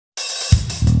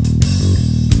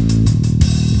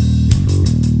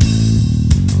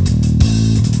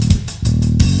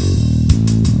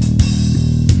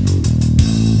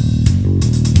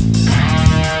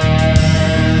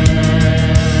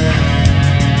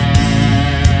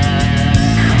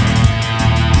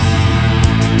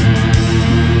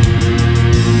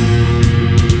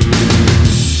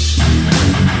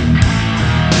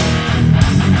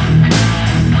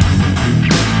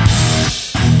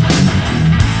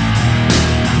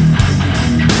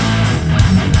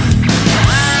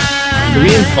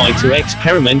Korean Fighter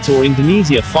Experiment or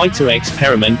Indonesia Fighter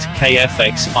Experiment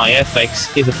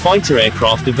KFX-IFX is a fighter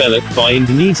aircraft developed by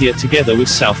Indonesia together with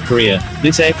South Korea.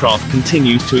 This aircraft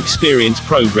continues to experience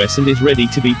progress and is ready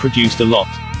to be produced a lot.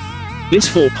 This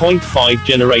 4.5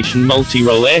 generation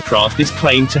multi-role aircraft is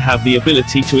claimed to have the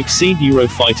ability to exceed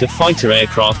Eurofighter fighter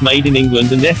aircraft made in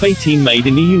England and F-18 made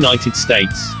in the United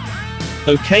States.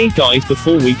 Okay guys,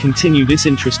 before we continue this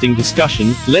interesting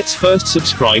discussion, let's first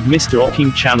subscribe Mr.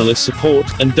 Oking channel as support,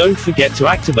 and don't forget to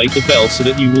activate the bell so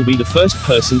that you will be the first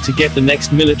person to get the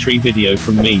next military video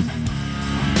from me.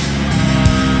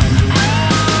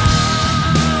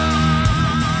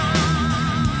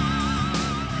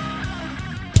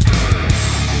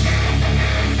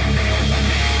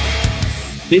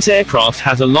 This aircraft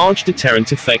has a large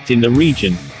deterrent effect in the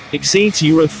region, exceeds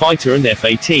Eurofighter and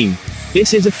F-18.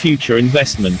 This is a future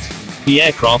investment. The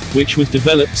aircraft, which was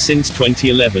developed since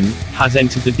 2011, has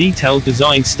entered the detailed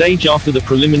design stage after the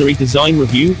preliminary design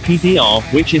review (PDR),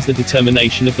 which is the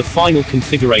determination of the final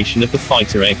configuration of the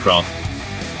fighter aircraft.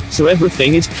 So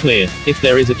everything is clear. If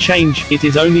there is a change, it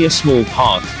is only a small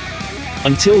part.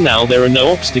 Until now there are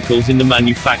no obstacles in the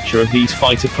manufacture of these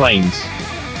fighter planes.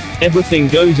 Everything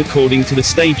goes according to the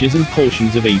stages and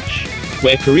portions of each.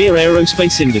 Where Korea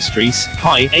Aerospace Industries,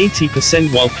 KAI,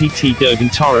 80% while PT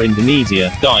Dirgantara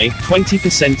Indonesia, DAI,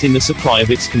 20% in the supply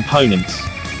of its components.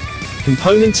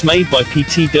 Components made by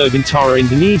PT Dirgantara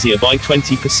Indonesia by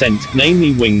 20%,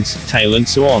 namely wings, tail and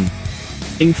so on.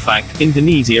 In fact,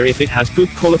 Indonesia, if it has good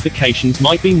qualifications,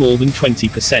 might be more than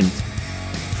 20%.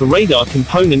 For radar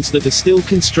components that are still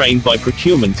constrained by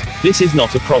procurement, this is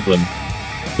not a problem.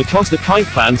 Because the KAI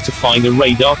plans to find a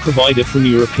radar provider from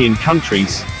European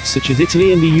countries, such as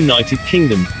Italy and the United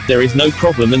Kingdom, there is no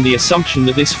problem and the assumption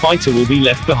that this fighter will be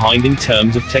left behind in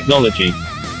terms of technology.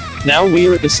 Now we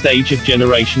are at the stage of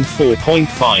generation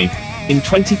 4.5. In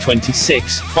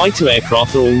 2026, fighter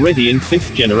aircraft are already in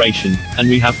 5th generation, and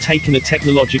we have taken a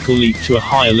technological leap to a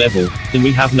higher level, then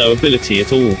we have no ability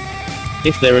at all.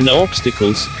 If there are no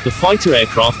obstacles, the fighter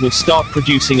aircraft will start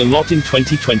producing a lot in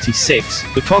 2026,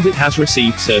 because it has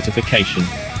received certification.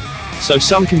 So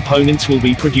some components will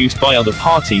be produced by other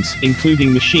parties,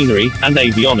 including machinery, and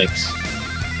avionics.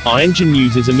 Our engine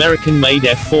uses American-made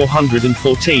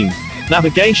F-414.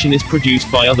 Navigation is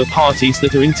produced by other parties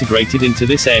that are integrated into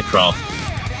this aircraft.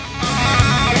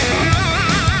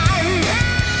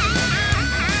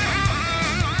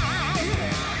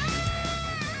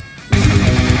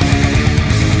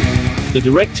 The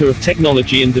Director of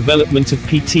Technology and Development of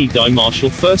PT DAI Marshal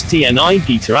 1st TNI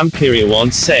Gita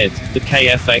Amperiawan said, the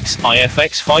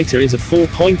KFX-IFX fighter is a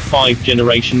 4.5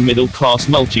 generation middle-class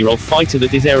multi-role fighter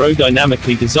that is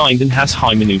aerodynamically designed and has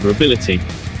high maneuverability.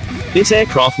 This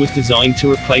aircraft was designed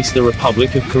to replace the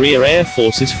Republic of Korea Air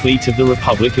Force's fleet of the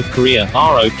Republic of Korea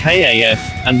 (ROKAF)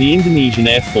 and the Indonesian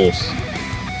Air Force.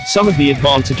 Some of the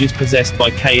advantages possessed by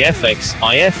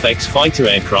KFX-IFX fighter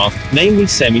aircraft, namely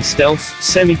semi-stealth,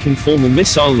 semi-conformal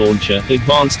missile launcher,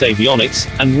 advanced avionics,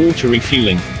 and water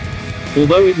refueling.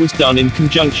 Although it was done in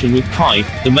conjunction with KAI,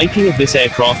 the making of this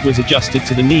aircraft was adjusted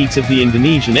to the needs of the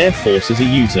Indonesian Air Force as a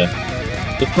user.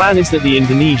 The plan is that the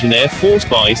Indonesian Air Force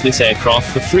buys this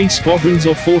aircraft for 3 squadrons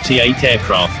or 48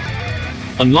 aircraft.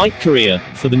 Unlike Korea,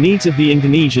 for the needs of the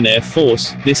Indonesian Air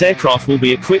Force, this aircraft will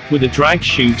be equipped with a drag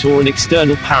chute or an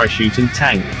external parachute and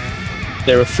tank.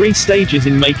 There are 3 stages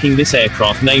in making this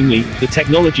aircraft, namely, the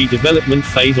technology development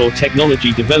phase or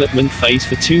technology development phase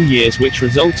for 2 years, which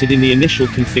resulted in the initial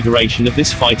configuration of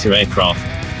this fighter aircraft.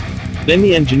 Then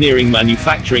the engineering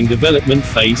manufacturing development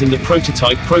phase and the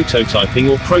prototyping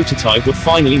or prototype were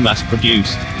finally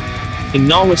mass-produced. In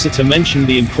Nawacita mentioned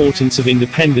the importance of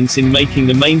independence in making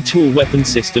the main tool weapon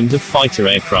systems of fighter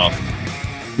aircraft.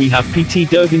 We have PT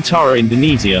Dirgantara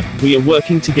Indonesia, we are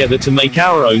working together to make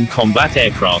our own combat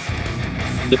aircraft.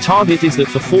 The target is that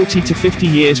for 40 to 50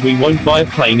 years we won't buy a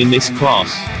plane in this class.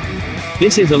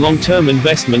 This is a long-term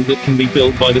investment that can be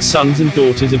built by the sons and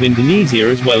daughters of Indonesia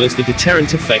as well as the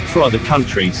deterrent effect for other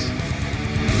countries.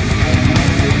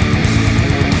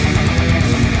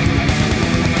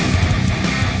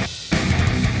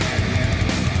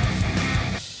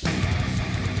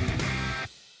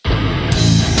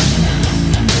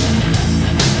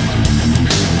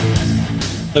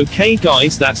 Okay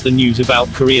guys, that's the news about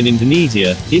Korean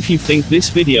Indonesia. If you think this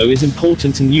video is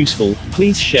important and useful,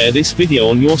 please share this video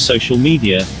on your social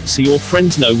media, so your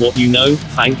friends know what you know.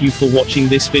 Thank you for watching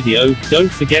this video.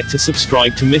 Don't forget to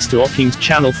subscribe to Mr. Oking's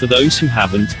channel for those who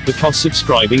haven't, because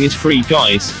subscribing is free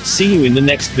guys. See you in the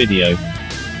next video.